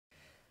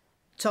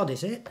Todd,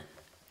 is it?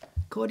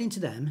 According to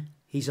them,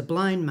 he's a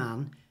blind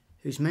man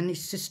who's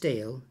managed to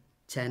steal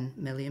 £10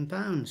 million.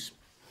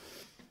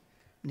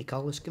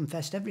 Nicola's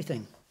confessed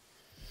everything.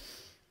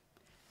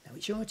 Now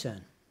it's your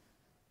turn.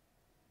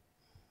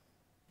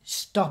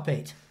 Stop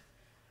it.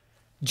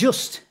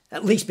 Just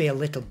at least be a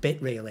little bit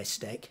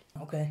realistic.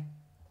 Okay.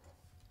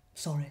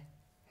 Sorry.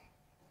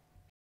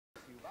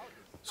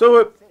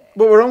 So,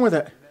 what were wrong with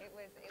it?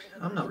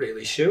 I'm not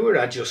really sure.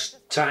 I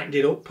just tightened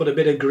it up, put a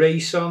bit of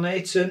grease on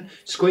it and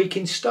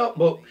squeaking stop,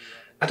 but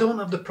I don't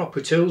have the proper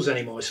tools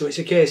anymore, so it's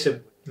a case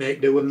of make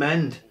do and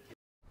mend.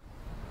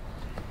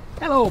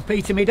 Hello,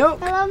 Peter me duck.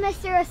 Hello,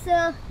 Mr.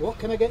 Russell. What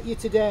can I get you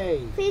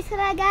today? Please, could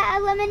I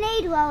get a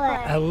lemonade lolly?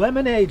 A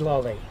lemonade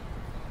lolly?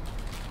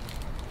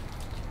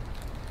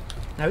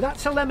 Now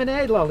that's a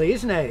lemonade lolly,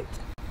 isn't it?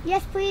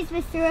 Yes, please,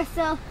 Mr.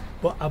 Russell.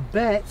 But I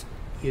bet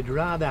you'd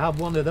rather have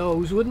one of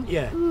those, wouldn't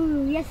you?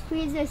 Ooh, yes,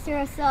 please, Mr.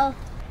 Russell.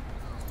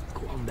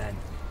 Go on then.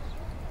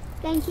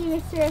 Thank you,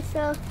 Mr.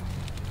 Russell.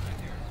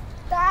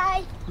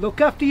 Bye.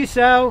 Look after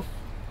yourself.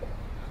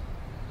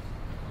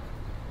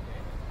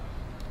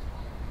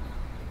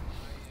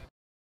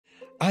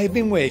 I've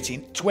been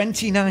waiting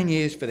 29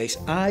 years for this.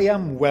 I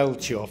am well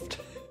chuffed.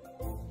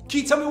 Can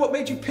you tell me what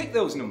made you pick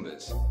those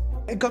numbers?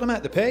 I got them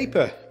out the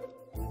paper.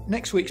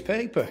 Next week's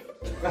paper.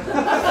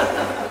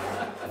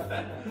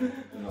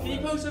 Can you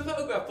post a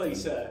photograph,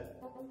 please, sir?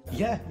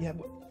 Yeah.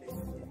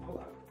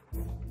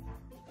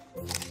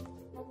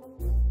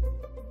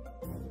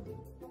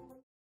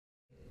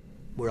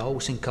 We're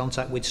always in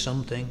contact with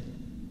something.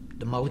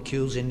 The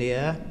molecules in the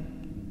air,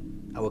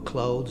 our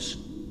clothes,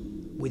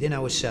 within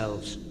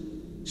ourselves.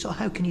 So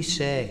how can you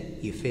say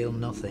you feel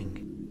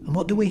nothing? And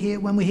what do we hear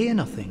when we hear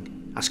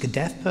nothing? Ask a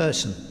deaf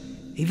person.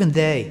 Even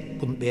they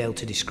wouldn't be able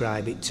to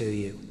describe it to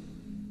you.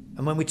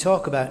 And when we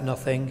talk about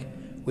nothing,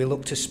 we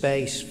look to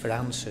space for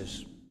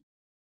answers.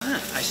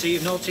 I see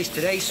you've noticed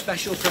today's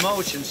special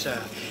promotion,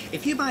 sir.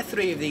 If you buy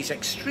 3 of these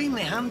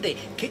extremely handy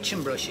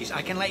kitchen brushes,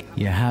 I can lay...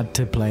 You had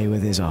to play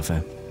with his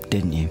offer,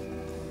 didn't you?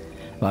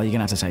 Well, you're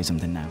gonna have to say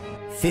something now.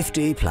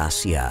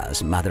 50+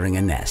 years mothering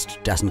a nest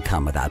doesn't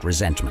come without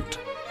resentment.